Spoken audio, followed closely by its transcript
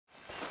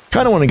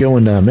Kind of want to go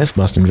into myth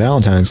busting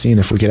Valentine, seeing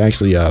if we could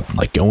actually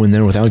like go in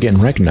there without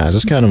getting recognized.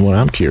 That's kind of what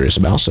I'm curious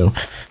about. So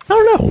I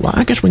don't know.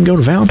 I guess we can go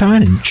to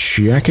Valentine and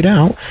check it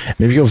out.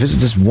 Maybe go visit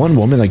this one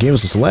woman that gave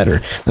us this letter.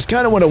 That's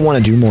kind of what I want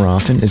to do more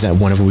often. Is that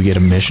whenever we get a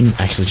mission,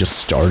 actually just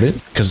start it.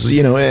 Because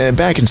you know,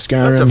 back in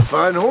Skyrim. That's a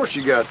fine horse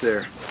you got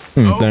there.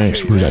 Thanks.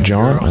 Who's that,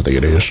 John? I think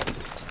it is.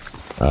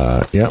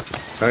 Yep.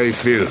 How you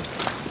feel?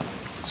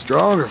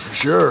 Stronger for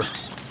sure.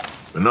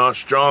 But not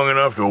strong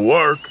enough to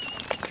work.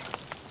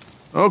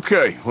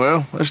 Okay,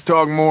 well, let's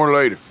talk more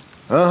later.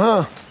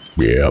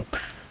 Yep.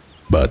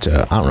 But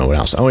I don't know what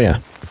else. Oh yeah.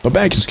 But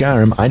back in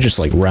Skyrim, I just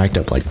like racked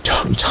up like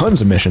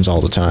tons of missions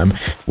all the time,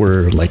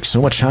 where like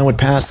so much time would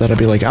pass that I'd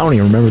be like, I don't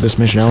even remember this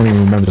mission, I don't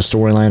even remember the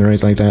storyline or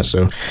anything like that.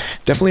 So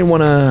definitely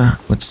want to,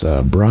 let's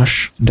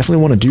brush.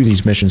 Definitely want to do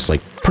these missions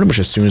like pretty much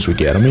as soon as we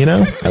get them, you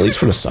know, at least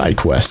for the side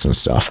quests and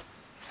stuff.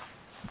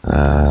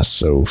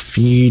 So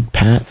feed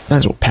Pat.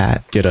 That's what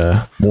Pat get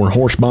more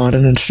horse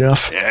bonding and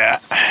stuff. Yeah,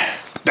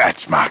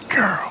 that's my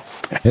girl.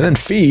 And then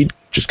feed,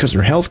 just because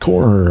her health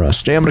core or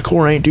stamina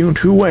core ain't doing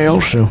too well,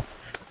 so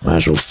might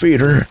as well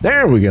feed her.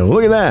 There we go.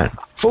 Look at that.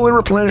 Fully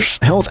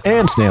replenished health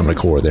and stamina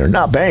core there.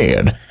 Not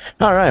bad.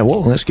 All right,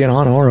 well, let's get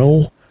on our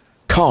old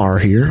car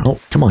here. Oh,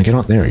 come on, get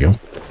on. There you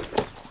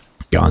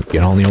go.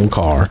 Get on the old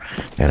car.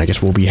 And I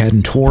guess we'll be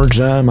heading towards,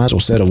 might as well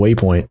set a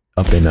waypoint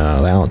up in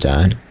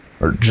Valentine.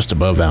 Or just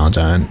above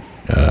Valentine.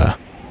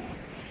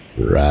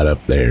 Right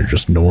up there,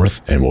 just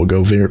north. And we'll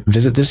go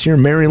visit this here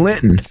Mary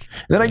Linton. And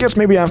then I guess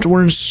maybe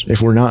afterwards,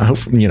 if we're not,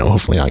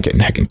 hopefully not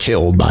getting heckin'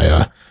 killed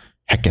by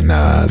heckin'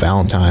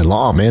 Valentine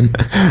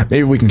lawmen,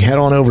 maybe we can head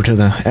on over to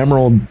the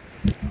Emerald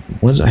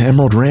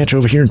Ranch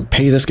over here and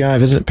pay this guy a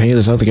visit, pay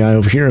this other guy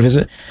over here a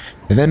visit.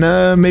 And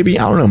then maybe,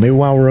 I don't know, maybe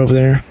while we're over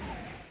there,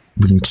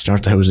 we can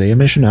start the Hosea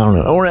mission. I don't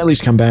know. Or at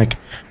least come back,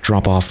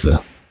 drop off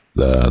the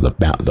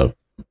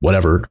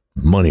whatever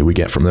money we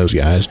get from those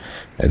guys,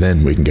 and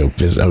then we can go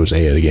visit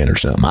Hosea again or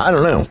something. I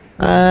don't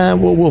know.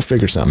 We'll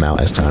figure something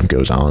out as time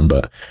goes on,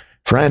 but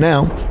for right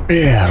now,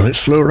 yeah, let's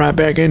slow right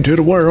back into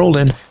the world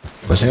and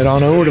let's head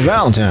on over to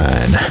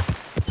Valentine.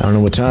 I don't know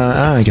what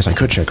time. I guess I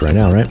could check right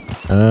now, right?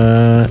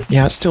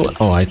 Yeah, it's still.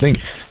 Oh, I think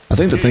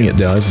the thing it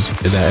does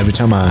is that every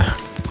time I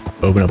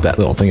open up that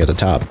little thing at the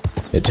top,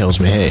 it tells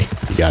me, hey,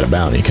 you got a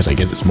bounty, because I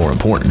guess it's more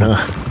important,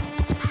 huh?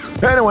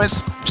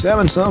 Anyways,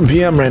 7-something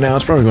p.m. right now.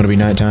 It's probably going to be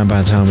nighttime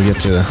by the time we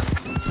get to...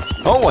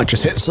 Oh, I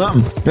just hit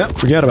something. Yep,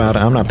 forget about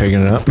it. I'm not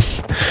picking it up.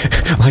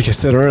 Like I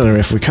said earlier,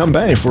 if we come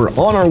back, if we're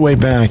on our way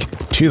back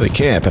to the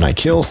camp and I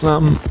kill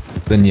something,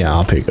 then yeah,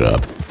 I'll pick it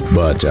up.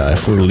 But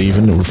if we're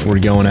leaving, or if we're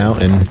going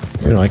out and,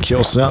 I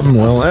kill something,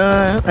 well,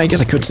 I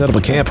guess I could set up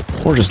a camp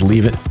or just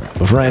leave it.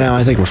 But for right now,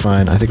 I think we're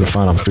fine. I think we're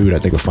fine on food. I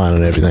think we're fine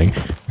on everything.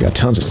 Got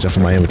tons of stuff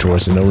in my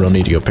inventory, so no real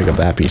need to go pick up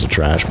that piece of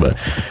trash. But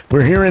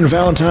we're here in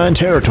Valentine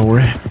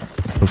territory.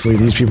 Hopefully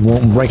these people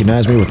won't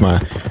recognize me with my...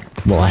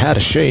 Well, I had a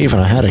shave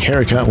and I had a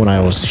haircut when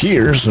I was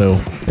here, so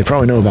they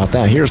probably know about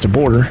that. Here's the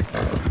border.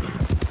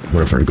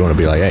 What if they're going to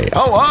be like, hey,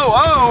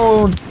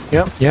 oh!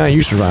 Yep, yeah,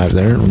 you survived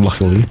there,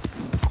 luckily.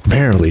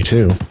 Barely,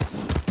 too.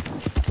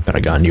 But I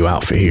got a new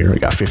outfit here. I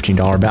got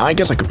 $15 back. I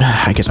guess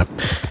I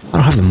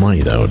don't have the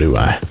money, though, do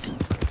I?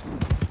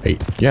 Hey,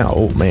 yeah,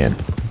 oh, man.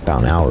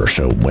 About an hour or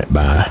so went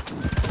by.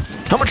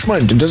 How much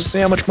money? Does it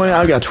say how much money?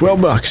 I've got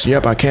 12 bucks.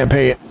 Yep, I can't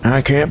pay it.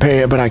 I can't pay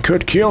it, but I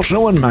could kill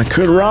someone. I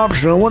could rob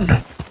someone.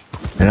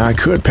 And I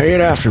could pay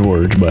it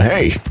afterwards, but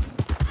hey.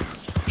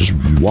 Just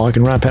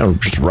walking right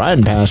past, just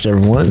riding past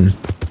everyone and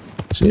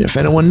seeing if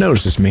anyone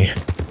notices me.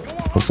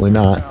 Hopefully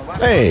not.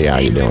 Hey, how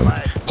you doing?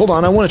 Hold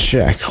on, I want to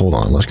check. Hold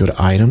on, let's go to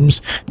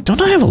items.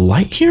 Don't I have a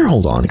light here?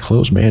 Hold on,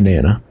 clothes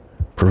bandana.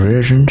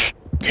 Provisions,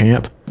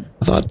 camp.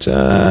 I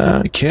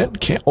thought,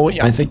 kit. Oh,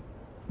 yeah, I think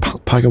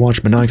pocket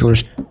watch,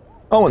 binoculars.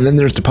 Oh, and then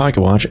there's the pocket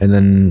watch, and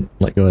then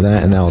let go of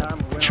that, and that'll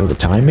show the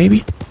time,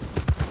 maybe?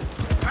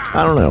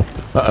 I don't know.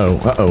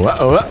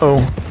 Uh-oh.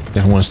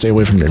 Definitely want to stay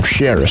away from them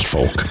sheriff's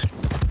folk.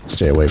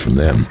 Stay away from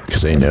them,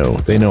 because they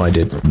know I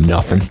did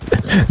nothing.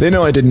 They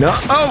know I did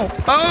not.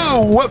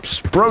 Oh,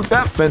 whoops, broke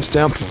that fence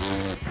down.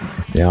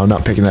 Yeah, I'm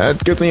not picking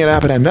that. Good thing it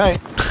happened at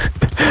night.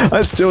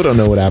 I still don't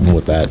know what happened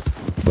with that.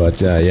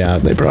 But, yeah,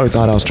 they probably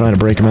thought I was trying to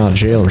break him out of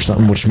jail or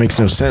something, which makes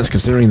no sense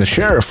considering the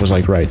sheriff was,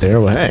 like, right there.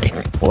 Well, hey,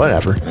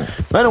 whatever.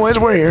 Anyways,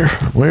 we're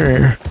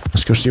here.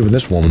 Let's go see what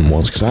this woman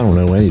wants, because I don't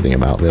know anything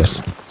about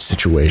this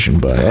situation.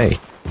 But, hey,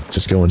 let's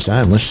just go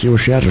inside and let's see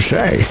what she has to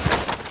say.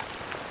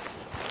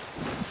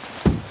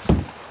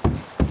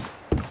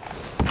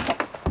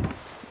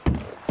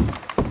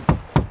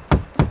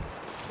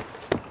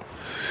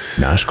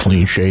 Nice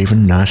clean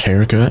shaven, nice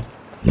haircut.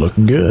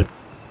 Looking good.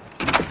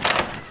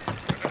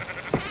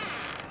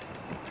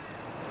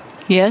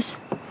 Yes?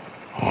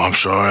 Oh, I'm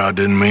sorry, I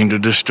didn't mean to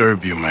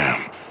disturb you,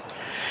 ma'am.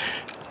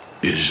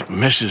 Is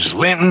Mrs.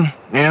 Linton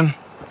in?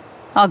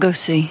 I'll go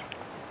see.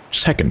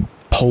 Just heckin'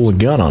 pull a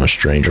gun on a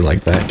stranger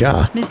like that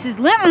guy. Mrs.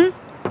 Linton,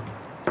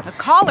 a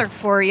caller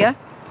for you.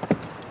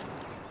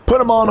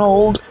 Put him on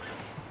hold.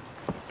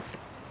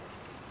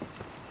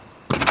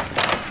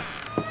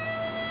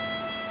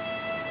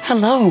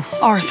 Hello,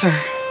 Arthur.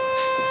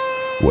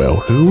 Well,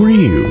 who are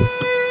you?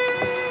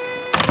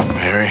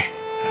 Mary?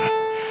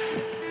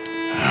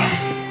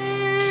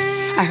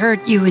 I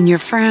heard you and your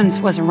friends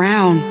was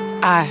around.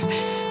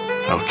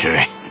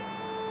 Okay.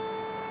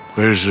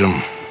 Where's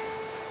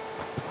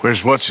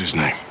what's his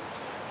name?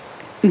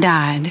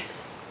 Died.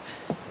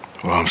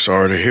 Well, I'm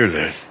sorry to hear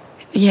that.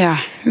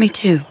 Yeah, me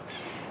too.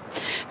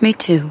 Me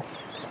too.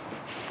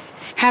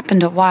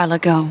 Happened a while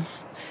ago.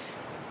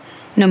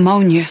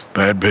 Pneumonia.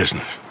 Bad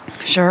business.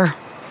 Sure.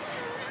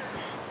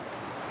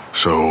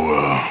 So,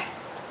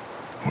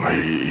 well,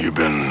 you've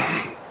been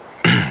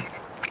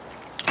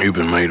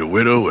made a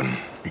widow and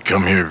you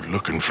come here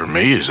looking for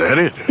me, is that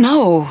it?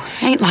 No,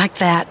 ain't like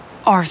that,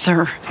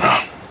 Arthur.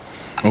 Oh,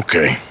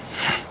 okay.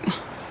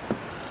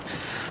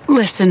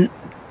 Listen,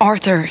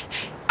 Arthur,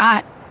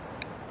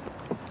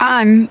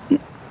 I'm...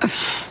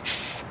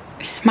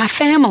 my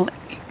family.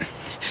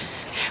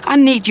 I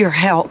need your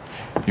help.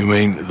 You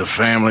mean the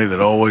family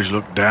that always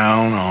looked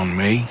down on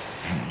me?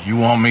 You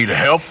want me to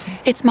help?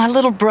 It's my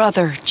little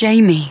brother,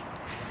 Jamie.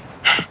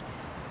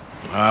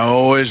 I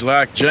always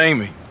liked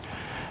Jamie,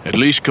 at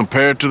least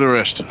compared to the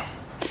rest of them.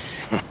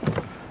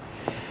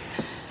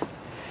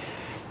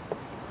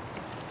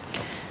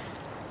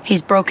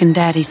 He's broken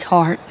Daddy's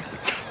heart.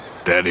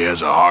 Daddy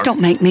has a heart.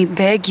 Don't make me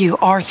beg you,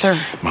 Arthur.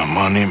 My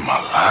money,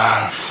 my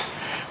life,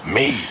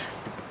 me.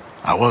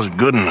 I wasn't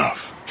good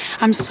enough.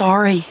 I'm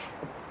sorry.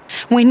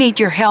 We need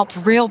your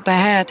help real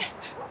bad.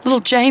 Little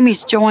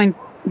Jamie's joined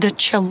the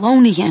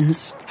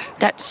Chelonians,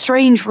 that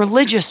strange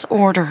religious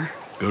order.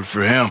 Good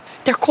for him.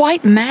 They're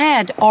quite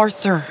mad,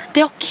 Arthur.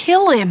 They'll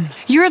kill him.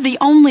 You're the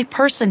only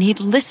person he'd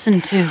listen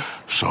to.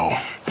 So,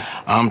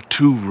 I'm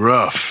too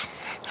rough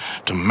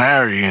to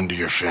marry into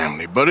your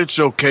family, but it's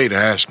okay to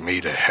ask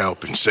me to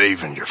help in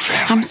saving your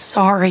family. I'm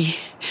sorry.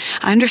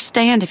 I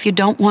understand if you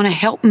don't want to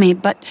help me,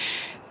 but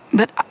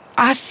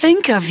I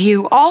think of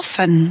you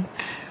often.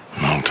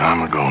 Long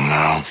time ago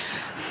now.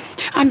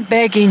 I'm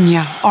begging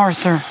you,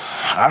 Arthur.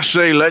 I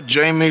say let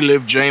Jamie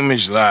live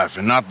Jamie's life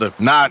and not the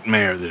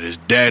nightmare that his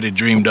daddy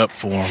dreamed up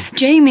for him.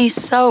 Jamie's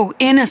so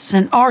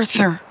innocent,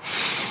 Arthur.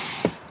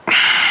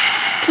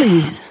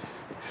 Please,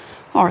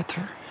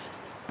 Arthur.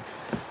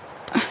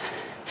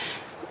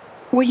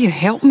 Will you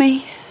help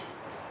me?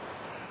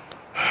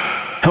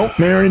 Help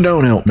Mary,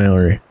 don't help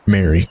Mary.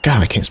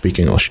 God, I can't speak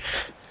English.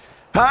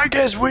 I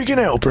guess we can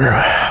help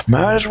her.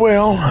 Might as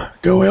well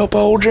go help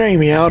old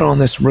Jamie out on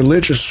this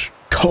religious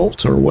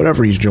cult or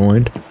whatever he's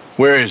joined.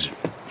 Where is it?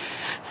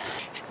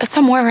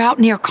 Somewhere out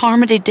near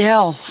Carmody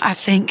Dell, I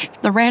think.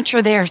 The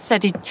rancher there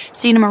said he'd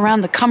seen him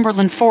around the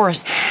Cumberland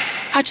Forest.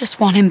 I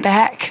just want him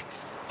back,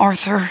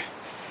 Arthur.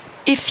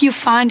 If you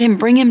find him,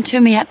 bring him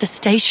to me at the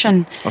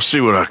station. I'll see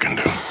what I can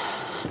do.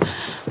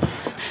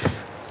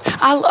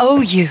 I'll owe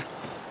you.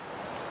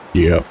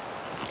 Yep.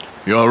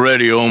 You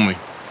already owe me.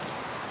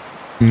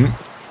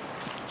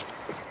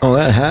 Oh,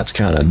 that hat's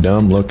kind of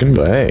dumb looking,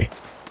 but hey.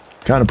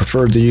 Kind of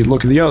preferred the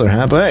look of the other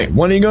hat, but hey,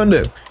 what are you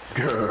gonna do?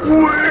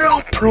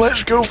 Well,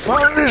 let's go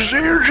find this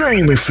here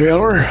Jamie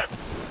feller.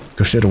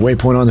 Go set a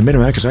waypoint on the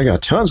minimap, because I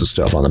got tons of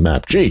stuff on the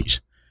map. Jeez.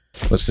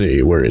 Let's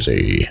see, where is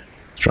he?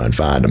 Let's try and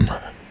find him.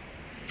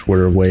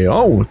 Where away?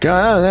 Oh,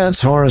 God,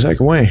 that's far as heck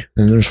away.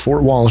 And there's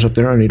Fort Wallace up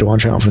there. I need to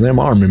watch out for them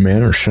army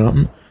men or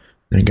something.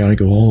 Then gotta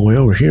go all the way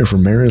over here for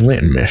Mary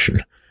Linton mission.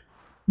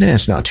 Nah,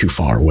 it's not too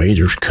far away.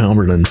 There's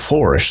Cumberland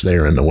Forest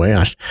there in the way.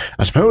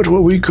 I suppose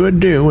what we could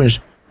do is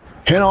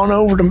head on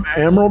over to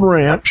Emerald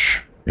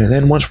Ranch, and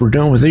then once we're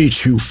done with these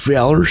two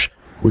fellers,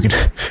 we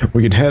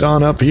can head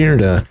on up here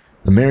to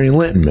the Mary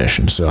Linton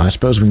mission. So I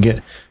suppose we can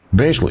get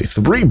basically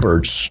 3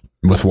 birds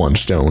with one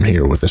stone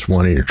here with this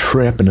one-year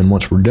trip, and then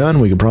once we're done,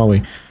 we could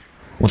probably,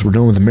 once we're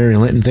done with the Mary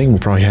Linton thing, we'll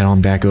probably head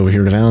on back over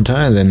here to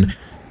Valentine, then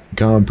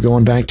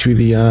going back to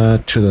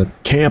the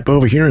camp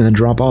over here, and then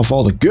drop off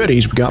all the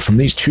goodies we got from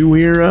these two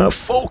here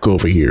folk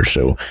over here.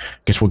 So I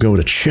guess we'll go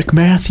to Chick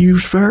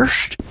Matthews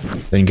first,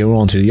 then go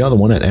on to the other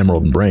one at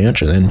Emerald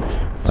Branch, and then,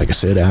 like I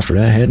said, after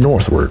that, head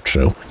northward.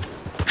 So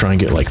try and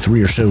get like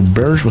 3 or so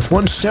birds with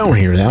one stone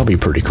here. That'll be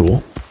pretty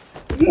cool.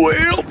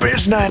 Well,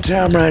 it's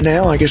nighttime right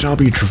now. I guess I'll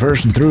be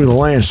traversing through the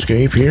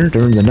landscape here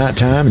during the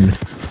nighttime, and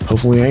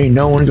hopefully ain't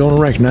no one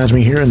gonna recognize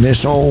me here in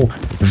this old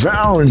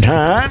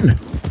Valentine.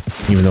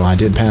 Even though I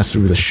did pass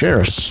through the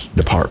sheriff's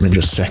department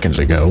just seconds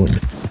ago, and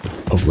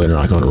hopefully they're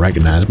not going to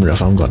recognize me, or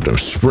if I'm going to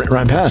sprint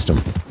right past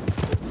them.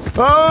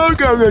 Oh,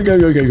 go, go, go,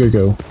 go, go, go,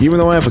 go. Even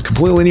though I have a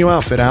completely new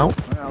outfit out,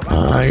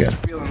 I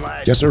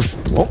guess they're...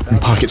 Oh, my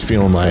pocket's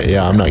feeling light.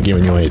 Yeah, I'm not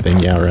giving you anything.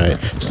 Yeah, right.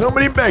 So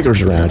many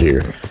beggars around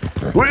here.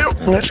 Well,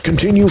 let's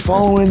continue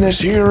following this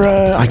here,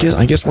 I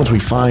guess once we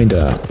find,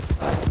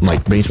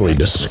 like, basically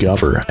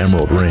discover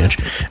Emerald Ranch,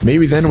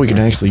 maybe then we can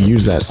actually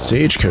use that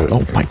stagecoach.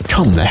 Oh, my,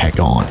 come the heck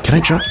on. Can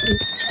I jump?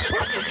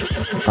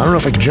 I don't know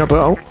if I can jump.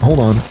 Oh, hold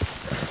on.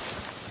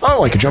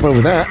 Oh, I can jump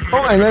over that.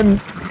 Oh, and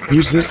then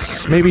use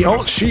this, maybe.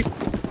 Oh, sheep.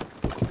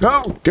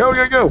 Go, go,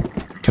 go, go.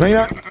 Can I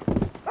not?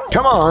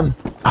 Come on.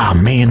 Ah,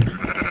 man.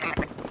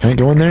 Can I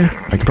go in there?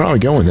 I could probably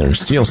go in there and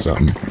steal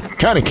something.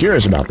 Kind of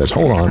curious about this.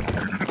 Hold on.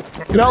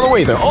 Get out of the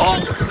way, though.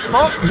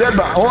 Oh, dead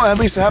body. Oh, at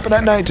least it happened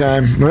at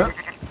nighttime. Well,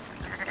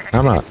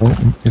 I'm not.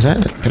 Oh, is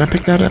that? Can I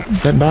pick that up?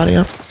 Dead body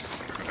up?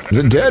 Is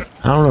it dead?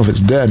 I don't know if it's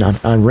dead.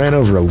 I ran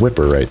over a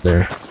whipper right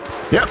there.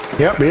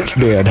 Yep, it's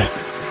dead.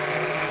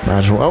 Might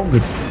as well. Oh, the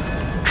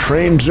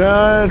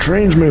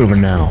train's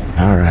moving now.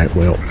 All right,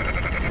 well,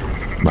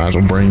 might as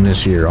well bring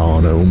this here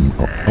on home.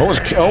 It's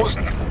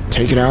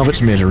take it out of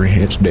its misery.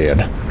 It's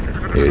dead.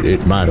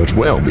 It might as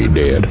well be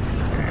dead.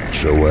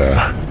 So,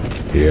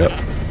 yep,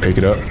 pick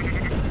it up.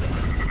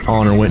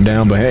 Honor went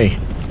down, but hey,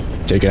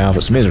 take it out of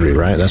its misery,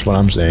 right? That's what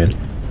I'm saying.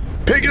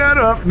 Pick that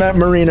up, that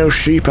merino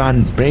sheep.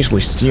 I'm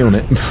basically stealing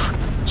it.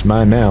 It's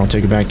mine now.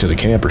 Take it back to the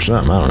camp or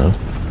something. I don't know.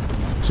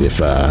 See if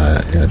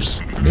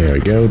there we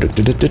go.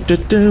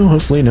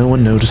 Hopefully no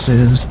one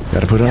notices.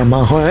 Gotta put it on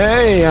my.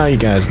 Hey, how you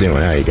guys doing?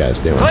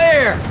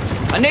 Clear!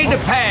 I need the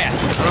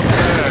pass.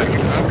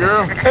 Up,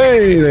 girl.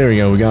 Hey, there we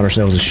go. We got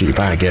ourselves a sheep.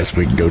 I guess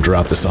we can go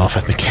drop this off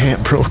at the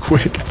camp real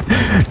quick.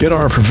 Get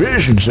our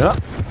provisions up.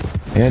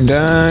 And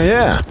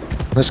yeah,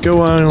 let's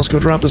go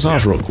drop this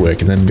off real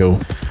quick and then go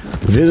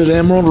visit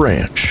Emerald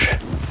Ranch.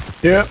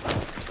 Yep,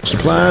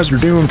 supplies are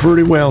doing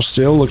pretty well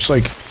still. Looks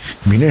like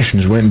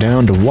munitions went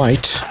down to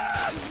white,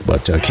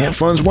 but camp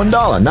funds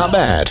 $1. Not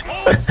bad.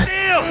 Hold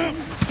still!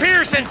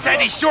 Pearson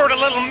said he's short a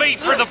little meat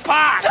for the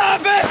pot.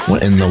 Stop it!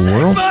 What in the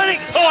world? Buddy!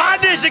 Oh, I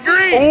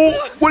disagree. Oh,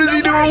 what is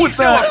he doing with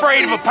So that?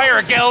 afraid of a pair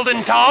of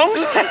gelding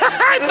tongs?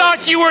 I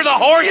thought you were the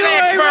horse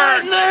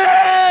expert.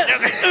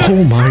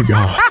 Oh my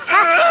god.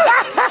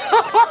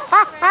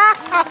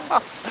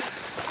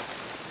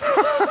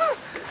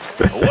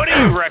 What do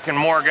you reckon,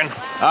 Morgan?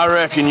 I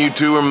reckon you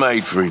two are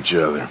made for each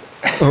other.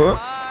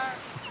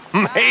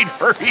 Made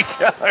for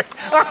each other.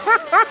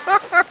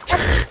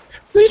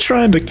 They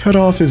trying to cut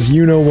off his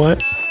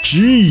you-know-what?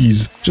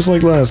 Jeez, just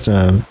like last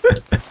time.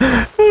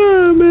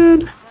 Oh,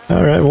 man.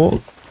 Alright,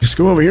 well, just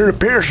go over here to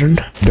Pearson.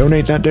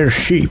 Donate that there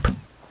sheep.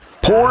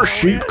 Poor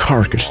sheep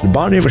carcass. The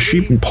body of a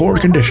sheep in poor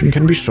condition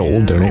can be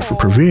sold. Donate for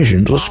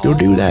provisions. Let's go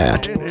do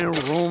that.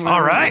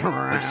 All right,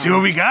 let's see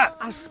what we got.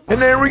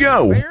 And there we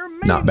go.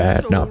 Not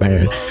bad, not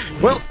bad.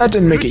 Well, that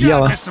didn't make it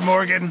yellow. Mr.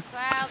 Morgan.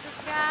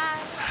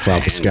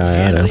 Cloud the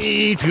sky, I know.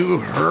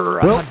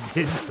 Well,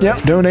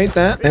 yep, donate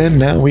that, and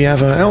now we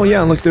have a... Oh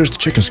yeah, look, there's the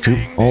chicken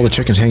coop. All the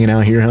chickens hanging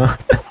out here, huh?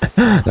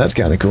 That's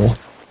kind of cool.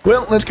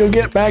 Well, let's go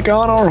get back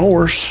on our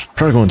horse.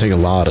 Probably going to take a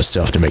lot of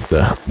stuff to make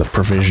the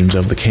provisions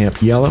of the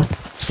camp yellow.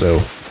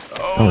 So,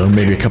 I don't know,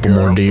 maybe a couple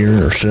more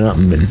deer or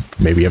something, and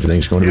maybe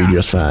everything's going to be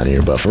just fine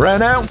here. But for right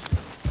now,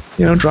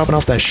 you know, dropping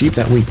off that sheep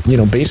that we, you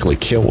know, basically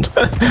killed.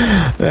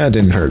 That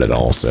didn't hurt at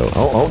all, so...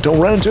 Oh,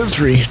 don't run into the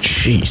tree.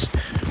 Jeez.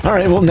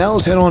 Alright, well, now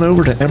let's head on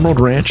over to Emerald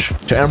Ranch,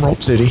 to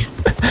Emerald City.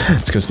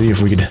 Let's go see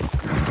if we could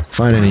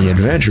find any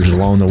adventures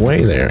along the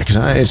way there,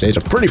 because it's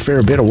a pretty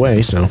fair bit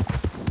away, so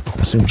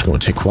I assume it's going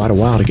to take quite a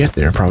while to get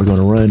there. Probably going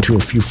to run into a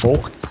few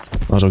folk.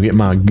 Might as well get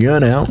my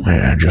gun out,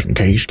 just in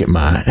case. Get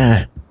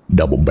my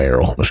double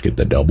barrel. Let's get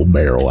the double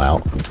barrel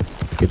out.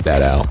 Get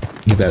that out.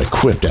 Get that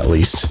equipped, at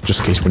least,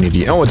 just in case we need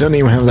to... Oh, it doesn't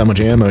even have that much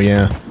ammo,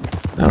 yeah.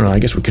 I don't know, I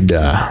guess we could,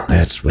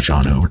 let's switch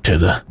on over to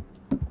the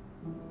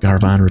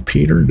carbine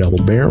repeater, double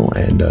barrel,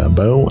 and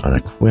bow, and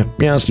equip.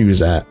 Yeah, let's use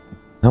that.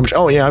 How much?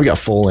 Oh, yeah, I've got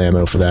full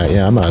ammo for that.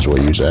 Yeah, I might as well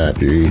use that,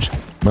 dudes.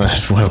 Might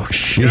as well,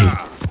 shit.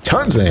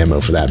 Tons of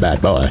ammo for that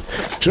bad boy.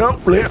 So,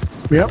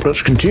 yep,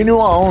 let's continue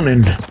on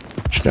and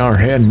start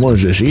heading, what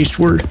is this,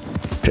 eastward?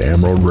 To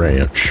Emerald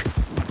Ranch.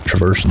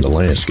 Traversing the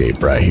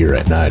landscape right here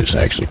at night is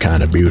actually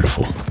kind of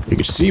beautiful. You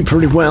can see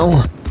pretty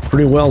well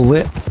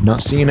lit.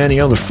 Not seeing any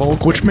other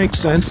folk, which makes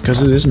sense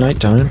because it is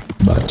nighttime.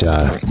 But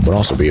would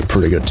also be a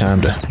pretty good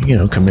time to, you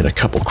know, commit a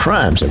couple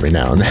crimes every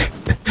now and then,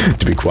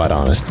 to be quite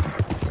honest.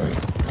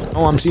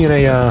 Oh, I'm seeing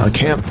a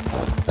camp.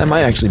 That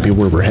might actually be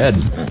where we're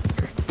heading.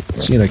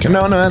 Seeing a camp.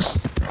 No, that's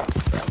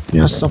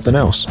something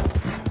else.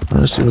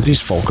 Let's see what these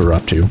folk are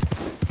up to.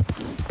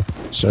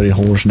 Study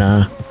horse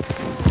now.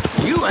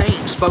 You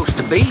ain't supposed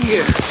to be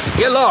here.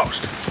 Get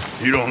lost.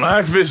 You don't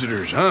like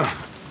visitors, huh?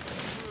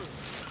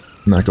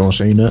 Not gonna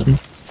say nothing.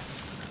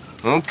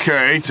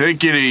 Okay,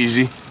 take it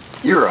easy.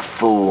 You're a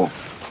fool.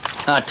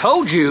 I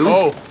told you.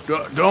 Oh,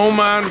 don't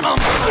mind.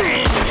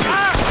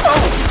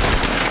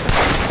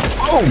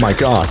 Oh my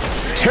god.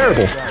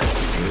 Terrible.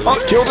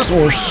 Oh, killed his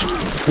horse.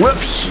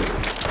 Whoops.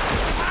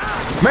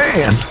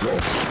 Man.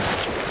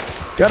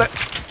 Got it.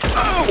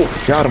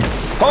 Oh, got him.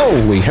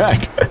 Holy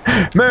heck.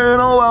 Man,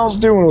 all I was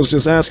doing was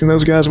just asking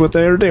those guys what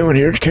they were doing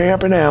here,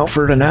 camping out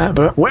for tonight,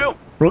 but, well,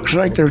 looks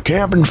like they're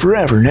camping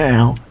forever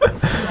now.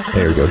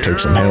 There we go, take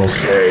some health.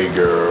 Okay,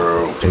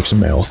 girl. Take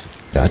some health.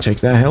 Did I take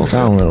that health?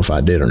 I don't know if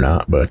I did or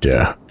not, but,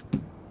 yeah,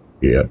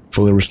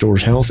 fully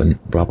restores health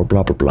and blah, blah,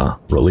 blah, blah, blah.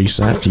 Release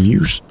that to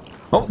use.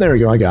 Oh, there we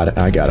go, I got it.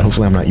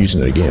 Hopefully I'm not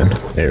using it again.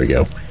 There we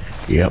go.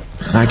 Yep.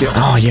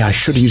 Oh, yeah, I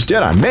should have used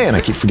Deadeye. Man,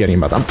 I keep forgetting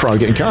about that. I'm probably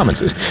getting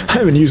comments. I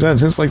haven't used that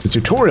since, like, the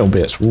tutorial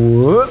bits.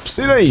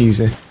 Whoopsie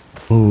daisy.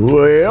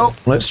 Well,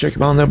 let's check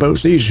on the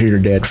boats these here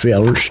dead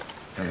fellers.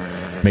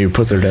 Maybe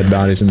put their dead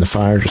bodies in the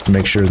fire just to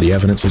make sure the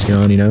evidence is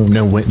gone, you know?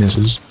 No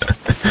witnesses.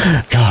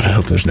 God, I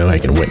hope there's no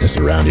heckin' witness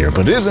around here.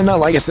 But it is not,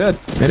 like I said,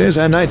 it is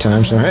at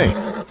nighttime, so hey.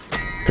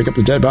 Pick up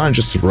the dead body and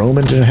just throw them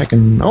into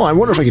heckin'... Oh, I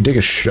wonder if I could dig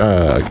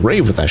a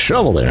grave with that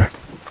shovel there.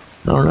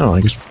 I don't know,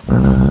 I guess... I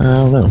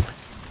don't know.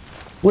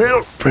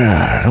 Well,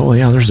 oh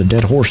yeah, there's a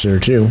dead horse there,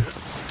 too.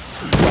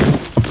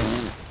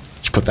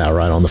 Just put that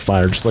right on the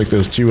fire, just like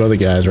those two other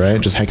guys, right?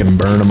 Just heckin'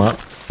 burn them up.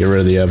 Get rid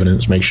of the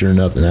evidence, make sure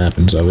nothing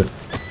happens of it.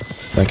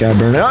 That guy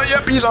burned out. Oh,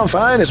 yep, he's on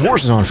fire, and his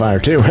horse is on fire,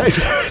 too. Hey,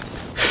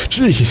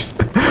 jeez.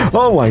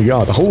 Oh my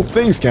god, the whole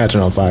thing's catching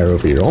on fire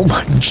over here. Oh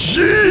my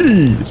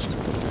jeez.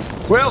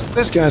 Well,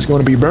 this guy's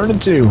going to be burning,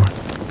 too.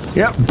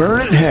 Yep,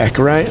 burning heck,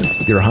 right?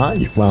 You're hot?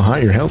 Well,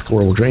 hot, your health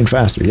core will drain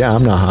faster. Yeah,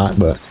 I'm not hot,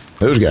 but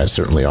those guys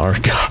certainly are.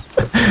 God.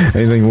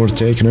 Anything worth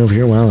taking over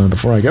here? Well,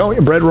 before I go, yeah,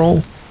 bread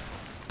roll.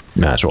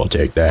 Might as well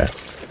take that.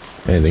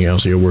 Anything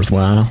else here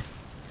worthwhile?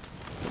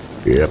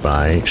 Yep,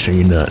 I ain't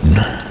seen nothing.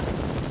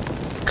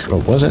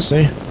 What does that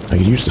say? I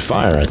could use the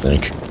fire, I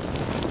think.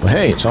 Well,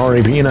 hey, it's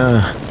already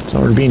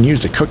being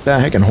used to cook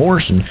that heckin'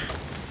 horse, and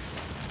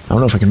I don't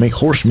know if I can make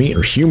horse meat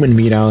or human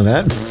meat out of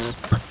that.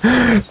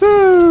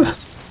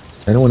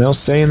 Anyone else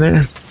stay in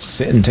there?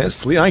 Sit in tent,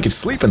 sleep. I could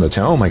sleep in the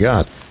tent. Oh my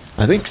god.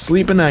 I think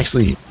sleeping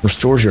actually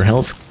restores your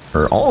health,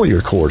 or all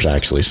your cores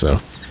actually, so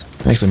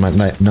actually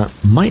might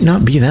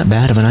not be that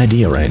bad of an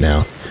idea right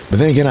now. But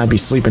then again, I'd be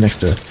sleeping next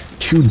to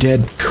two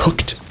dead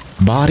cooked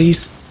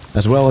bodies,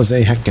 as well as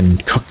a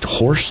heckin' cooked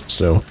horse,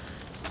 so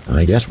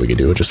I guess we could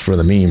do it just for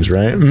the memes,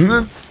 right?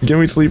 Can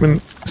we sleep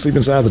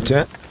inside the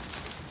tent?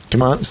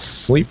 Come on,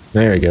 sleep.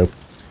 There you go.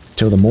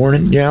 Till the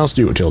morning? Yeah, let's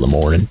do it till the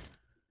morning.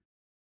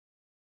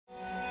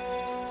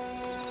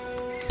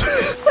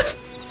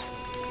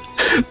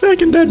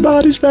 Heckin' dead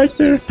bodies back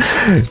there.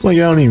 Like, I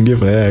don't even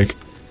give a heck.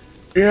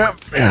 Yep.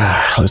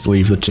 Yeah, let's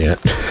leave the tent.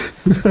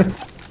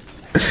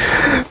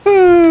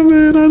 Oh,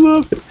 man, I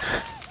love it.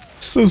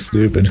 So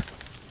stupid.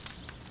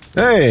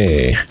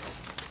 Hey,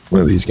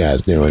 what are these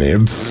guys doing here?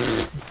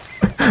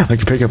 I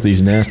can pick up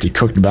these nasty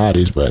cooked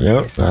bodies, but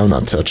nope, I'm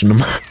not touching them.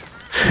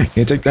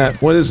 Can't take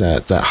that. What is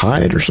that? Is that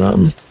hide or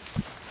something?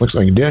 Looks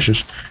like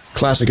dishes.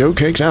 Classic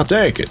oatcakes, I'll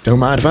take it. Don't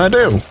mind if I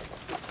do.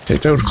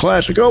 Take those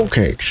classic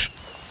oatcakes.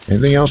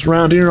 Anything else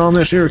around here on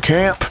this here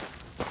camp?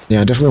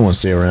 Yeah, I definitely want to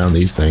stay around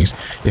these things.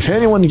 If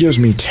anyone gives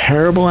me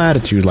terrible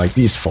attitude like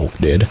these folk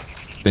did,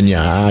 then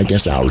yeah, I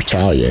guess I'll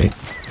retaliate.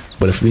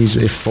 But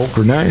if folk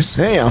are nice,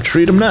 hey, I'll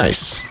treat them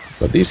nice.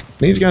 But these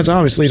guys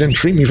obviously didn't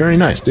treat me very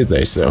nice, did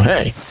they? So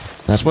hey,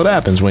 that's what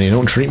happens when you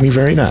don't treat me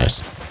very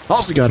nice.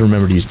 Also gotta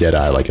remember to use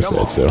Deadeye, like I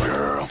said,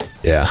 so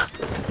yeah,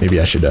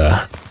 maybe I should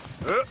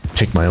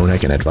take my own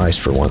heckin' advice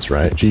for once,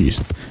 right? Jeez.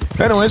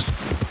 Anyways,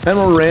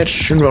 Animal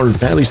Ranch, or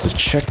at least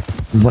check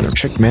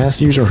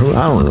Matthews, or who,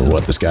 I don't know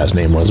what this guy's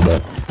name was,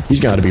 but he's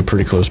got to be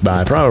pretty close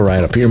by, probably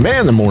right up here.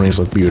 Man, the mornings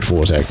look beautiful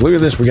as heck. Look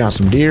at this, we got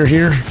some deer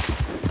here,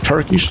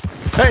 turkeys.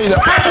 Hey,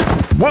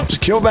 whoops,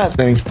 killed that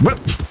thing.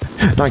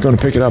 Not going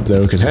to pick it up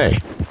though, because hey,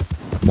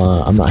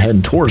 I'm not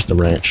heading towards the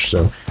ranch,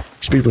 so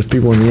speak with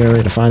people in the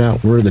area to find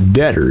out where the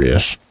deader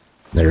is.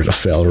 There's a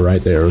fella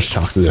right there. Let's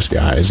talk to this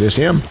guy. Is this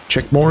him?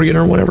 Chick Morgan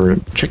or whatever?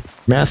 Chick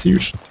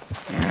Matthews?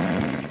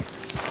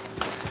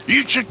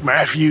 You Chick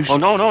Matthews? Oh,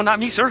 no, not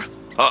me, sir.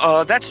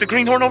 That's the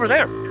greenhorn over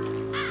there.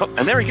 Oh,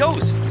 and there he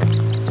goes.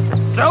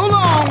 So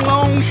long,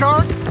 long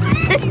shark.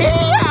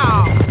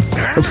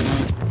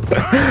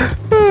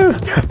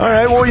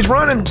 Alright, well, he's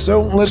running,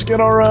 so let's get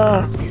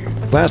our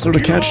lasso to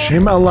catch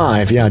him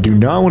alive. Yeah, I do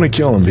not want to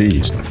kill him,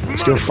 please.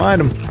 Let's go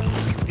find him.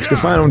 Let's go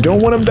find him.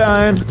 Don't want him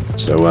dying.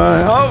 So,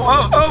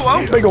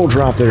 oh, big old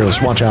drop there.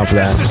 Let's watch out for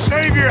that. To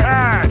save your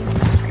hide.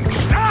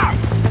 Stop!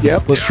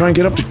 Yep, let's try and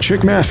get up to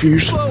Chick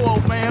Matthews. Slow,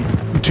 old man.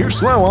 Too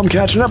slow, I'm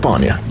catching up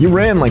on you. You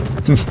ran like,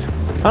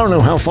 I don't know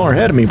how far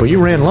ahead of me, but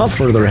you ran a lot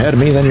further ahead of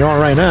me than you are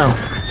right now.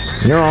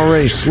 You're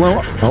already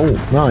slow.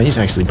 Oh, no, he's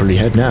actually pretty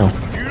ahead now.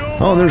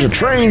 Oh, there's a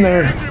train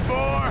there.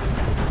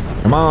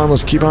 Come on,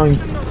 let's keep on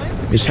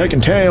his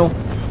heckin' tail.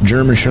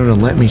 German should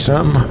have lent me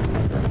something.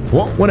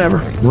 Well,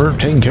 whatever. We're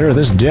taking care of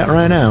this debt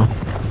right now.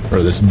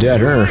 Or this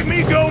debtor. Let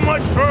me go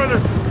much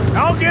further.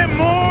 I'll get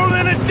more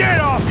than a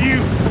debt off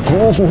you.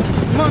 Oh.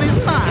 Money's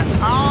mine.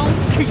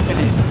 I'm keeping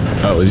it.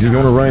 Oh, is he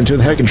going to run into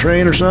the heckin'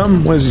 train or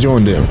something? What is he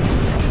going to do?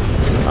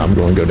 I'm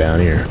going to go down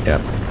here.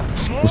 Yep.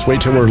 Let's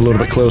wait till we're a little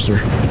bit closer.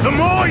 The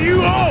more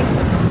you owe.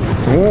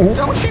 Oh.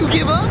 Don't you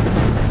give up.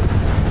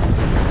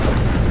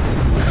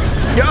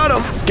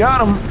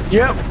 Got him.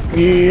 Yep.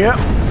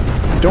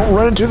 Don't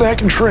run into the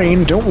heckin'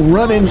 train. Don't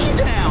run in.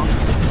 Down.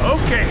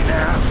 Okay,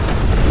 now.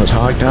 It's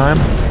hog time.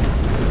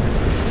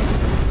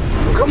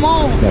 Come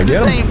on. Did I get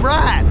This him? ain't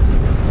right.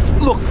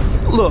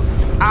 Look.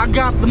 I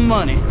got the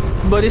money,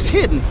 but it's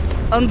hidden.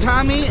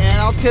 Untie me, and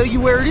I'll tell you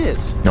where it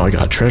is. No, I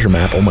got a treasure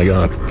map. Oh my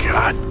god.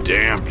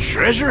 Goddamn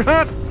treasure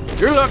hunt?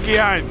 You're lucky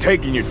I ain't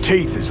taking your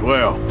teeth as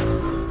well.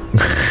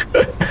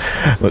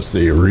 Let's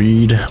see,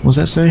 read. What does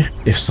that say?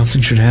 If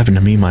something should happen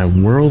to me, my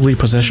worldly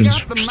possessions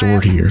Got the are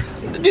stored map. here.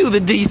 Do the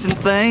decent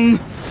thing.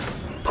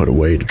 Put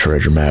away the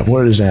treasure map.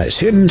 What is that? It's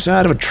hidden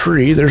inside of a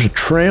tree. There's a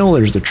trail.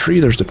 There's the tree.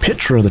 There's the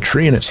picture of the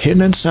tree, and it's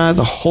hidden inside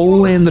the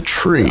hole in the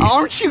tree.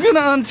 Aren't you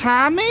gonna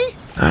untie me?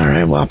 All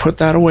right, well, I'll put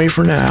that away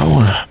for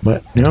now.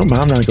 But, no, I'm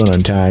not going to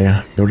untie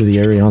you. Go to the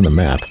area on the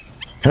map.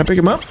 Can I pick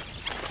him up?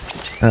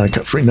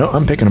 Cut free. No,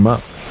 I'm picking him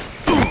up.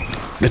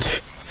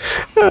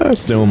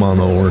 Still him on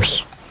the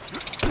horse.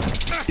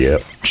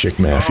 Yep, Chick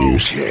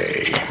Matthews.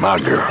 Okay, my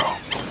girl.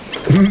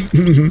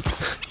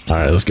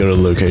 Alright, let's go to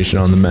the location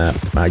on the map.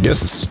 I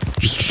guess it's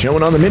just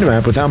showing on the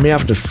minimap without me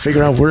having to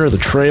figure out where the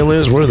trail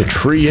is, where the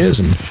tree is,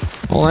 and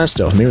all that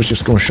stuff. Maybe it's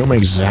just going to show me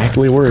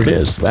exactly where it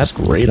is. That's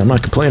great. I'm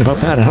not complaining about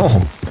that at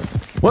all.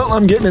 Well,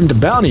 I'm getting into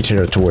bounty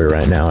territory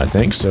right now, I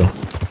think, so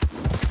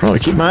probably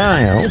keep my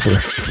eye out for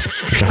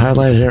just a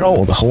highlighted area.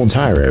 Oh, the whole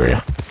entire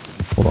area.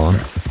 Hold on.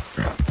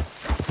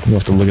 You'll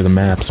have to look at the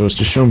map. So it's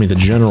to show me the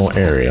general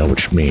area,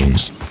 which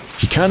means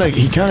he kind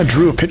of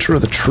drew a picture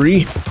of the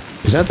tree.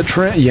 Is that the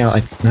trail?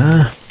 Yeah,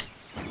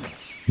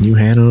 New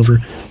Hanover.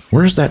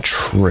 Where's that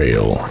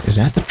trail? Is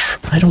that the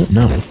I don't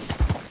know.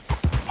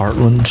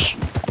 Heartland.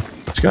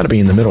 It's got to be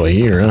in the middle of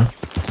here, huh?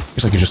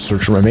 Guess I could just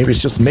search around. Maybe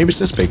it's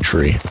this big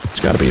tree. It's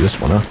got to be this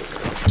one, huh?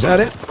 Is that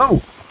it?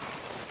 Oh,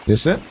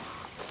 this it?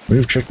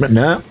 Move trick,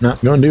 nah,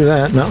 not gonna do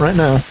that. Not right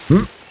now.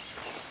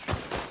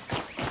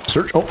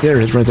 Search. Oh, there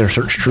it is, right there.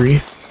 Search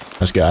tree.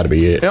 That's got to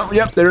be it. Oh,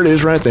 yep, there it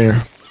is, right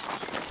there.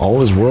 All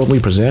his worldly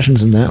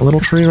possessions in that little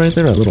tree right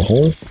there, that little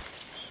hole.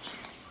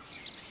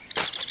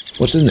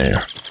 What's in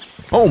there?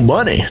 Oh,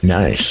 money.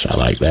 Nice. I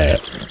like that.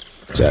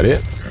 Is that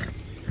it?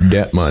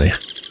 Debt money.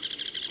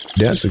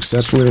 Debt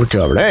successfully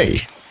recovered.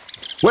 Hey.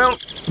 Well,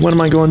 what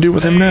am I going to do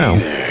with him now?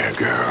 There,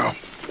 girl.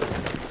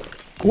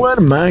 What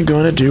am I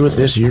going to do with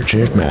this here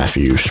Chick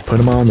Matthews? Put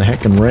him on the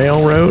heckin'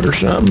 railroad or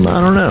something?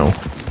 I don't know.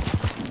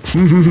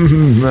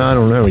 I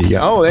don't know.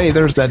 Oh, hey,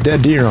 there's that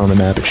dead deer on the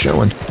map it's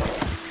showing.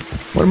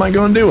 What am I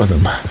going to do with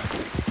him?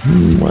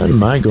 What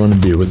am I going to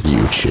do with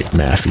you, Chick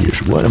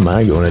Matthews? What am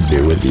I going to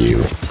do with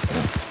you?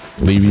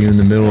 Leave you in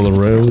the middle of the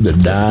road to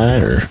die,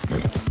 or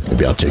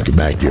maybe I'll take you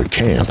back to your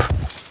camp.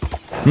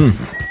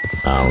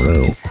 I don't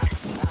know.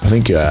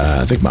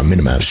 I think my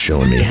minimap's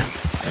showing me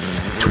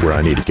to where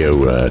I need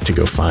to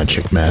go find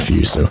Chick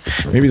Matthews. So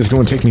maybe this is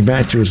going to take me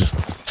back to his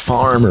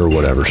farm or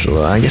whatever.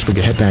 So I guess we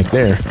could head back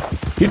there.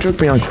 He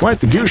took me on quite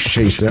the goose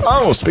chase there.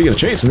 Oh, speaking of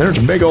chasing, there's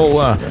a big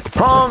old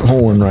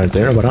pronghorn right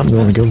there, but I'm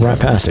going to go right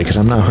past it because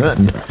I'm not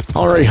hunting.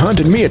 Already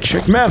hunted me a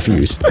Chick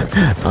Matthews.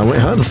 I went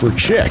hunting for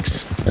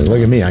chicks, and look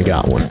at me, I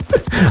got one.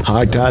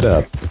 Hog tied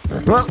up.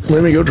 Well,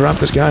 let me go drop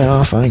this guy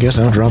off. I guess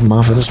I'll drop him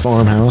off at his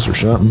farmhouse or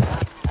something.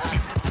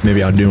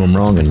 Maybe I'll do him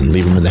wrong and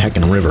leave him in the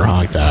heckin' river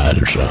hog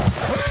tied or so.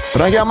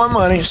 But I got my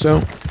money,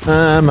 so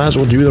I might as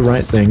well do the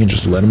right thing and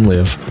just let him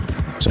live.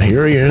 So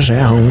here he is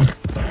at home.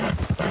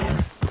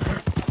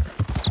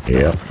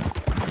 Yep.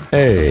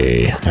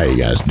 Hey, how you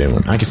guys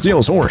doing? I can steal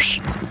his horse.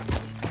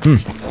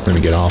 Let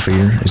me get off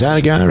here. Is that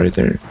a guy right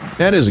there?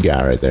 That is a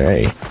guy right there.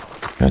 Hey,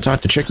 can I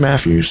talk to Chick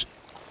Matthews?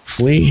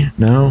 Flee?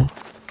 No.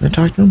 Can I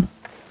talk to him?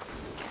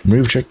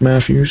 Move Chick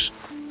Matthews?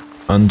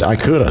 I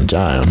could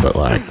untie him, but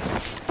like...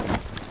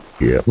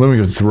 Yeah, let me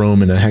go throw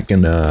him in a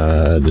heckin'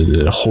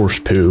 the horse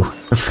poo.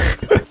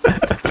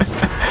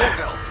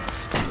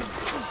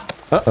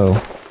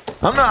 Uh-oh.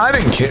 I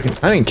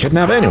didn't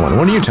kidnap anyone.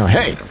 What are you telling?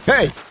 Hey!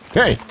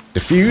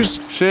 Defuse.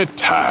 Sit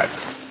tight.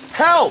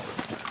 Help!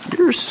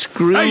 You're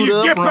screwed Hey, you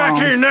up get back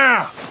wrong. here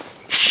now!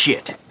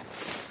 Shit.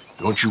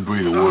 Don't you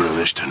breathe a word of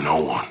this to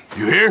no one.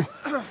 You hear?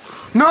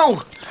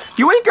 No!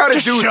 You ain't gotta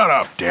Just do it! shut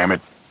up, damn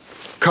it.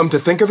 Come to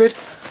think of it,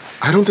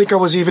 I don't think I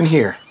was even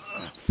here.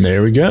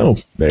 There we go.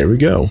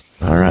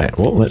 All right,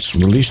 well, let's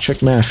release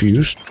Chick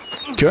Matthews.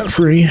 Cut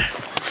free.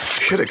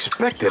 Should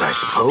expect it, I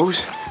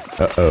suppose.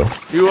 Uh-oh.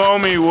 You owe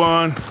me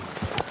one.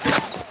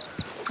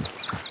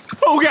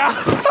 Oh, God!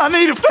 I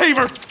need a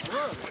favor!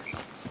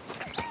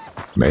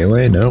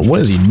 Melee? No. What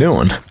is he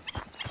doing?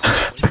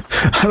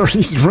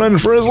 He's running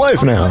for his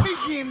life now.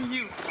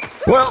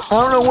 Well,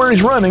 I don't know where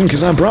he's running,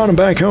 because I brought him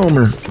back home,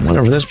 or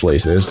whatever this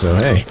place is, so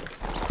hey.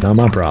 Not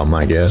my problem,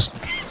 I guess.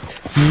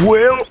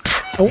 Well...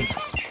 Oh,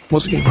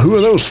 who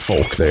are those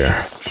folk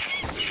there?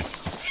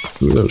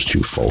 Who are those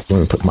two folk? Let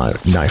me put my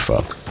knife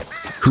up.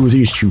 Who are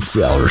these two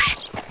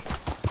fellers?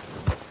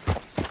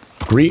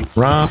 Greet,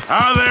 Rob?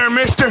 Hi there,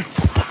 mister.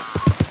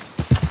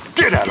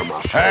 Get out of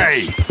my face.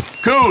 Hey,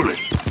 cool it.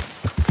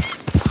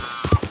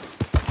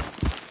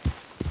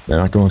 They're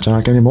not going to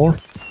talk anymore?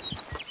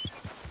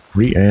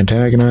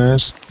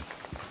 Re-antagonize?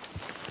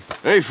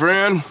 Hey,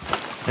 friend.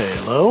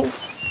 Hello?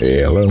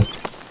 Hello.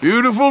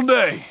 Beautiful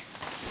day.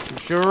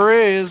 Sure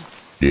is.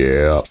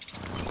 Yeah.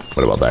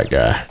 What about that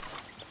guy?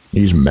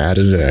 He's mad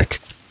as heck.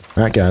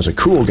 That guy's a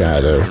cool guy,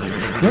 though.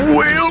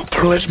 Well,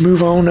 let's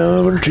move on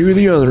over to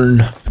the other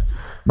one.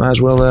 Might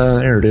as well,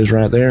 there it is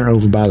right there,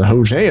 over by the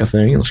Hosea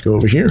thing. Let's go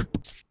over here.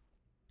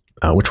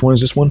 Which one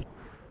is this one?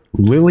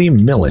 LILLY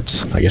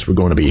Millet. I guess we're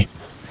going to be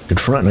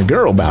confronting a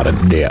girl about a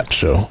debt,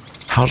 so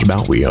how's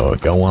about we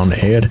go on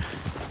ahead?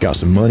 Got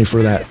some money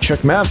for that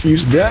Chick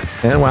Matthews debt,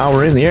 and while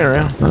we're in the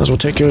area, might as well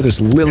take care of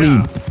this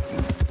LILLY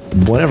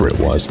whatever it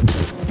was.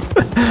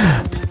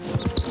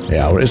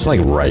 Yeah, it's like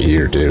right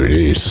here, dude.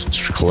 Jeez,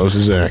 it's close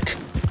as heck.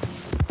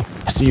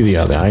 I see the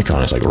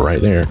icon. It's like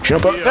right there.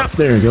 Jump up. Yep,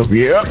 there you go.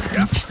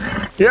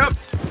 Yep.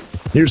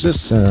 Here's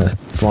this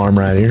farm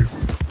right here.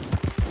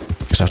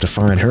 Guess I have to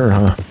find her,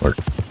 huh? Or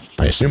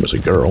I assume it's a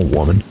girl,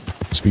 woman.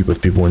 Speak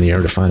with people in the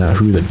area to find out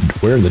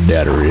where the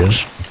debtor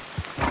is.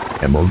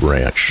 Emerald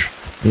Ranch.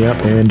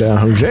 Yep, and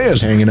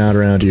Hosea's hanging out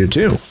around here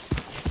too.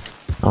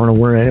 I don't know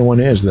where anyone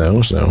is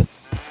though, so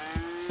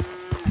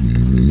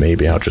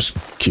maybe I'll just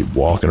keep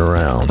walking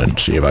around and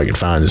see if I can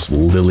find this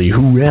Lily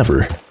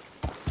whoever.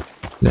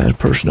 That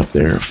person up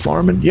there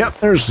farming? Yep,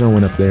 there's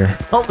someone up there.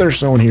 Oh, there's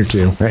someone here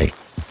too. Hey.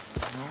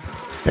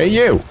 Hey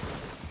you!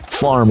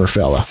 Farmer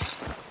fella.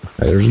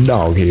 There's a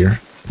dog here.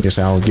 Guess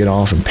I'll get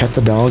off and pet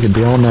the dog and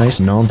be all nice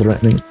and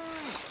non-threatening.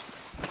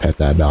 Pet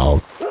that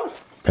dog.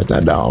 Pet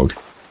that dog.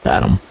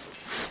 Pat him.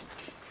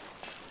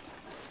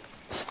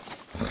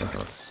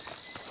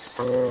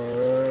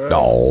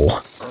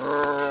 Oh.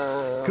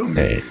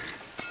 Hey.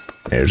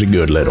 There's a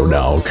good little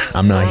dog.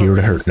 I'm not here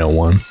to hurt no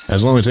one.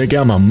 As long as they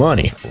got my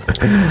money.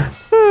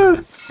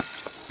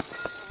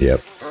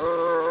 Yep.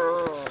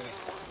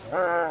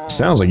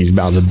 Sounds like he's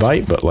about to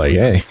bite, but like,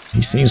 hey,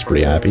 he seems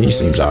pretty happy. He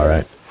seems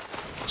alright.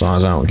 As long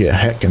as I don't get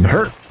heckin'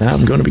 hurt,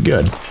 I'm gonna be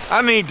good.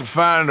 I need to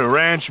find a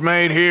ranch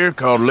maid here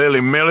called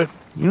Lily Millet.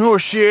 You know where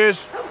she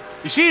is?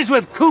 She's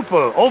with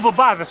Cooper over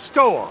by the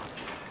store.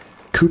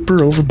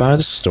 Cooper over by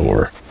the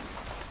store.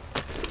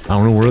 I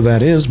don't know where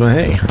that is, but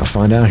hey, I'll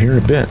find out here in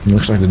a bit. It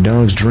looks like the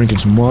dog's drinking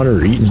some water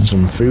or eating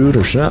some food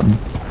or something.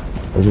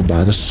 Over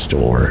by the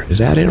store. Is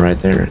that it right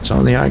there? It's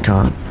on the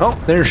icon. Oh,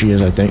 there she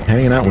is, I think.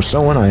 Hanging out with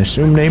someone I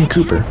assume named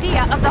Cooper.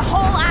 Of the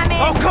hole I'm in.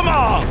 Oh, come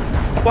on!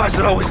 Why's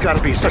it always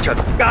gotta be such a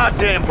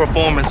goddamn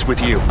performance with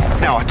you?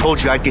 Now, I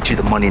told you I'd get you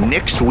the money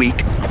next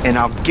week, and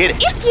I'll get it.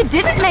 If you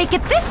didn't make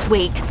it this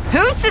week,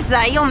 who's to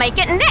say you'll make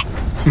it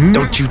next?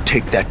 Don't you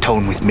take that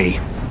tone with me.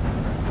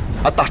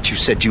 I thought you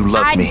said you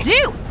loved me.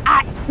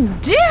 I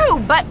do,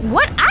 but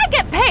what I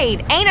get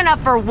paid ain't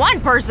enough for one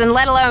person,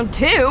 let alone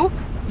two.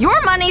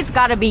 Your money's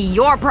gotta be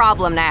your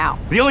problem now.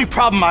 The only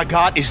problem I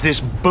got is this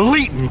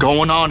bleating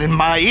going on in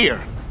my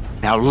ear.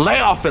 Now lay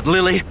off it,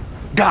 Lily.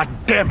 God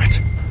damn it.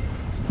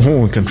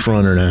 Oh,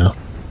 confront her now.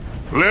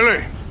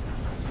 Lily,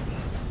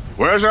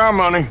 where's our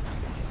money?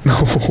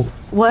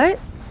 What?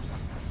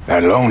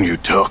 That loan you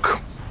took.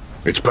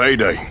 It's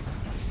payday.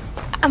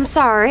 I'm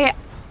sorry.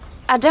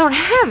 I don't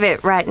have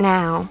it right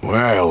now.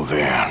 Well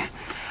then,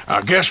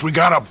 I guess we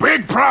got a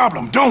big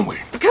problem, don't we?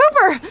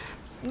 Cooper,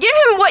 give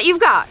him what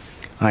you've got.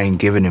 I ain't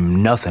giving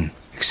him nothing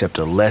except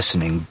a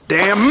lessening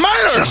damn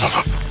manners.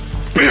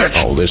 Bitch.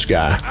 Oh, this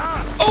guy.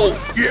 Oh,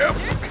 yep.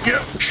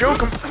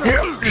 Choke him.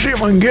 Yep. See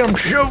if I can get him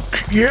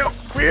choked. Yep.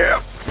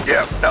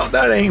 No,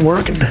 that ain't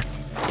working.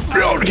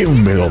 Don't give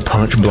him a big old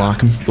punch.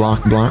 Block him.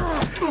 Block.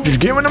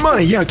 Just give him the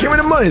money. Yeah, give me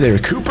the money there,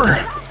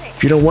 Cooper.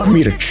 If you don't want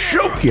me to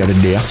choke you to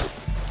death.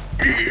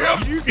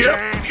 Yep.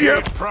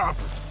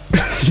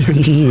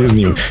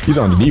 He's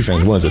on the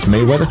defense. What is this,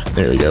 Mayweather?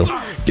 There we go.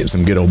 Getting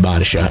some good old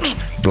body shots.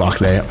 Block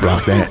that.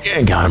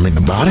 And got him in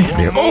the body.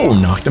 There. Oh,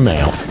 knocked him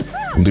out.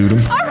 Loot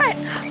him. All right.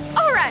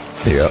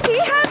 Yep. He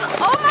has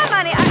all my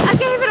money. I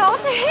gave it all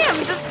to him.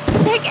 Just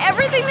take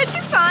everything that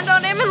you find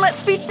on him and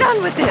let's be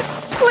done with this.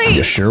 Please.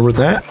 You sure with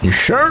that? You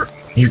sure?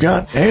 You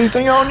got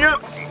anything on you?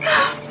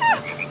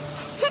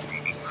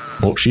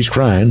 Well, she's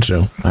crying,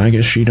 so I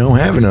guess she don't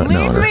have nothing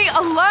on her. Leave me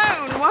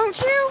alone, won't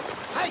you?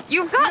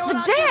 You've got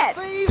the debt.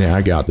 Yeah,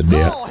 I got the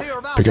debt.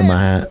 Pick up my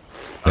hat.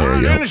 There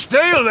you go. I didn't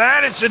steal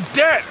that. It's a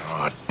debt.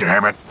 Oh,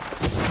 damn it.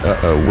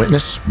 Uh-oh.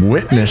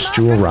 Witness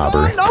to a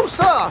robbery. No,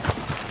 sir.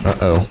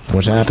 Uh-oh.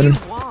 What's happening?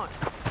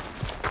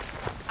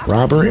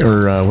 Robbery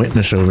or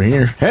witness over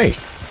here? Hey.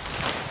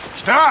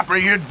 Stop or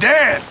you're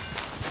dead.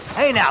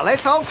 Hey, now,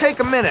 let's all take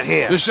a minute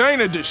here. This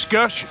ain't a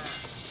discussion.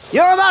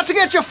 You're about to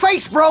get your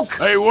face broke.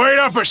 Hey, wait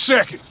up a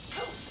second.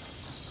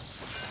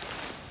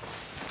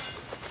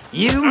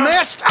 You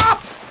messed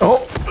up.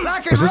 Oh.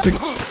 Is this the...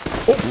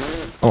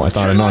 Oh, I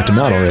thought I knocked him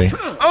out already.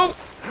 Oh.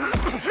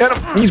 Get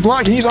him. He's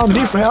blocking. He's on the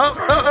defense.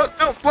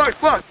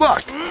 Oh,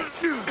 block.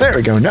 There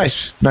we go.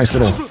 Nice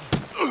little...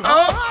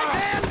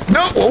 Oh.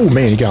 No. Oh,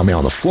 man, he got me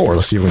on the floor.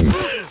 Let's see if we can...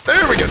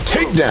 There we go.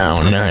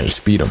 Takedown. Nice.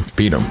 Beat him.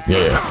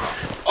 Yeah.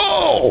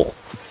 Oh.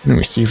 Let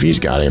me see if he's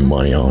got any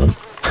money on him.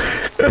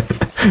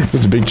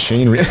 There's a big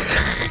chain.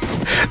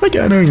 That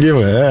guy don't give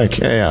a heck.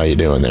 Hey, how you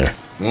doing there?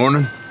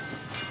 Morning.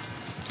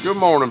 Good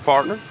morning,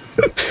 partner.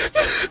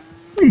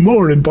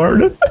 Morning,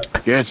 partner.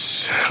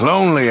 Gets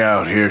lonely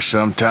out here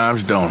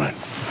sometimes, don't it?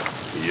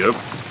 Yep.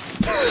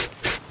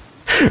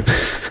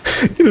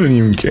 You don't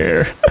even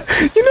care.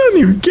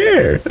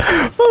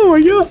 Oh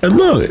my god,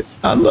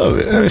 I love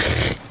it.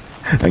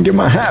 I can get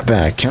my hat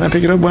back. Can I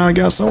pick it up while I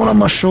got someone on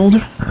my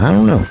shoulder? I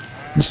don't know.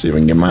 Let's see if we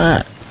can get my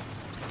hat.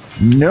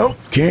 Nope,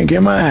 can't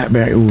get my hat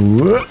back.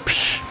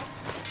 Whoops.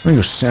 Let me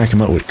go stack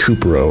him up with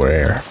Cooper over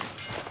there.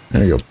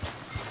 There we go.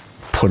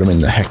 Put him in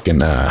the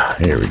heckin',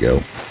 here we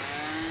go.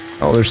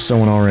 Oh, there's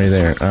someone already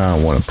there. I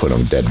don't want to put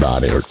him dead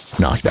body or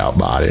knocked out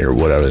body or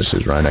whatever this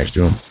is right next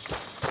to him.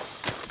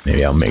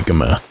 Maybe I'll make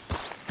him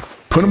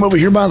put him over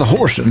here by the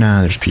horse.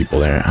 Nah, there's people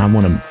there. I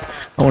want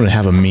to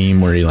have a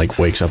meme where he like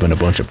wakes up in a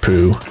bunch of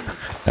poo.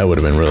 That would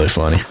have been really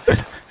funny.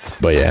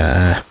 But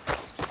yeah,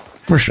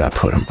 where should I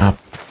put him? I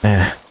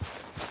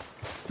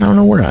don't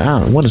know where. I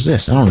don't know. What is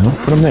this? I don't know.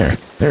 Put him there.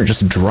 There,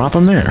 just drop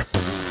him there.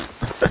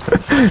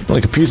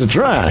 Like a piece of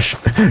trash.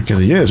 Because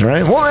he is,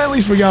 right? Well, at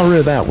least we got rid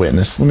of that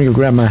witness. Let me go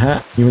grab my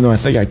hat. Even though I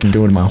think I can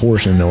go to my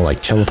horse and it'll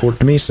like teleport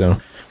to me.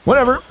 So,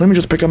 whatever. Let me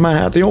just pick up my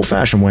hat the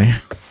old-fashioned way.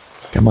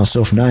 Got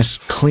myself a nice,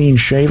 clean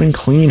shaven,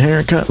 clean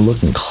haircut.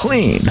 Looking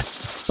clean.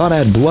 Thought I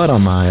had blood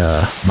on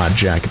my my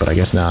jacket, but I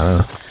guess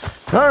not.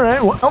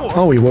 Alright. Well,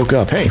 oh, he woke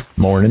up. Hey,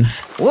 morning.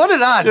 What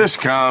did I do? Just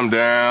calm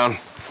down.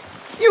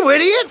 You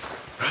idiot!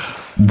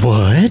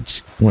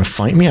 What? You want to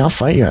fight me? I'll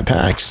fight you at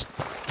PAX.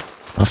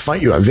 I'll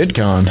fight you at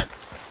VidCon.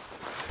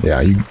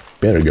 Yeah, you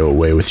better go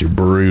away with your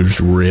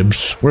bruised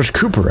ribs. Where's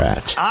Cooper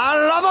at? I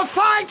love a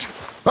fight!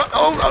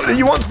 Oh,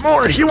 he wants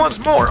more! He wants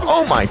more!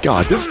 Oh my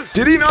god,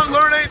 did he not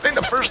learn anything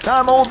the first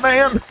time, old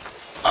man?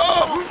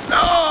 Oh,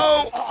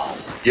 no!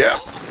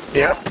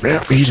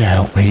 Yep, he's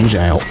out,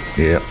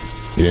 Yep,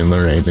 he didn't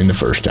learn anything the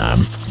first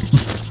time.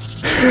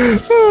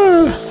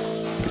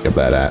 Pick up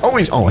that eye.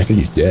 Oh, I think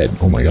he's dead.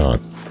 Oh my god.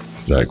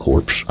 Is that a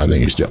corpse? I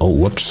think he's dead. Oh,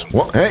 whoops.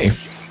 Well, hey!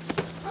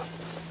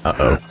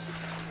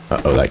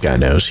 Uh-oh, that guy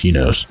knows. He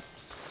knows.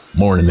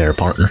 Morning there,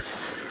 partner.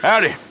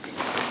 Howdy.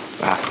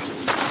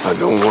 I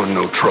don't want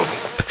no trouble.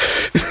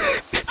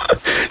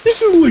 He's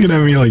still looking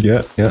at me like,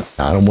 yeah,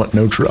 I don't want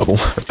no trouble.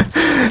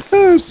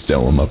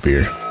 Stow him up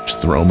here.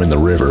 Just throw him in the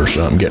river or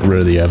something. Get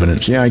rid of the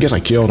evidence. Yeah, I guess I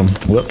killed him.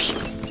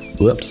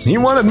 Whoops. He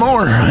wanted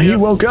more. He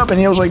woke up and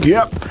he was like,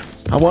 yep,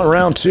 I want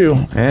round 2.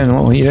 And,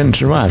 well, he didn't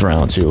survive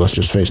round 2. Let's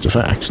just face the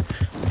facts.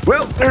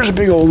 Well, there's a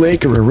big old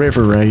lake or a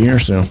river right here,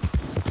 so...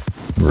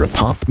 or a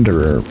pond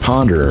or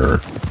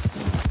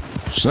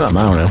something,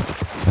 I don't know.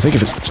 I think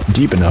if it's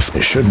deep enough,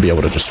 it should be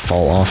able to just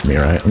fall off me,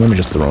 right? Let me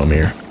just throw him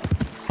here.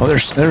 Oh,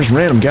 there's a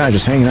random guy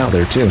just hanging out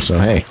there, too, so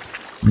hey.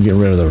 Get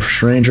rid of the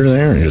stranger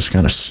there and just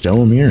kind of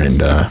stow him here and,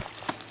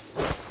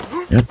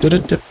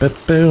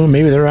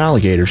 maybe there are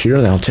alligators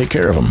here that'll take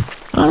care of him.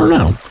 I don't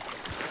know.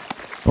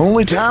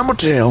 Only time will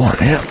tell.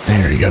 Yep,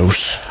 there he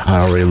goes.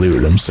 I already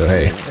looted him, so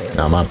hey,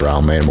 not my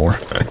problem anymore.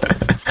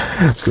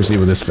 Let's go see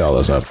what this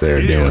fella's up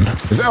there doing.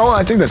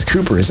 I think that's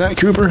Cooper. Is that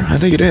Cooper? I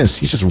think it is.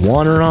 He's just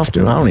wandering off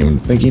to... I don't even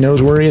think he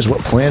knows where he is,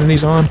 what planet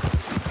he's on.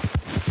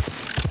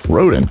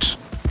 Rodent.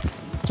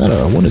 Is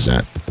that what is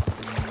that?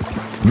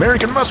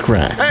 American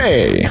muskrat.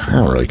 Hey! I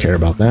don't really care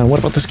about that. What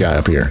about this guy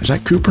up here? Is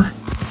that Cooper?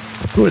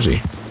 Who is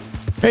he?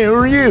 Hey, who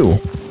are you?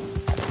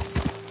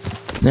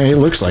 Yeah, he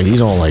looks like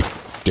he's all, like,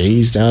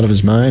 dazed out of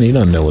his mind. He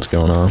doesn't know what's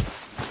going on.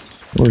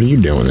 What are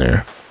you doing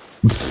there?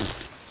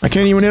 I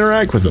can't even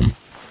interact with him.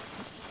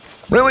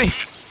 Really?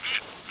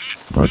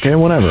 Okay,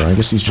 whatever. I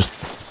guess he's just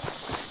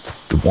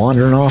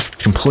wandering off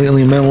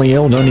completely mentally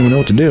ill, doesn't even know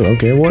what to do.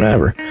 Okay,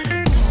 whatever.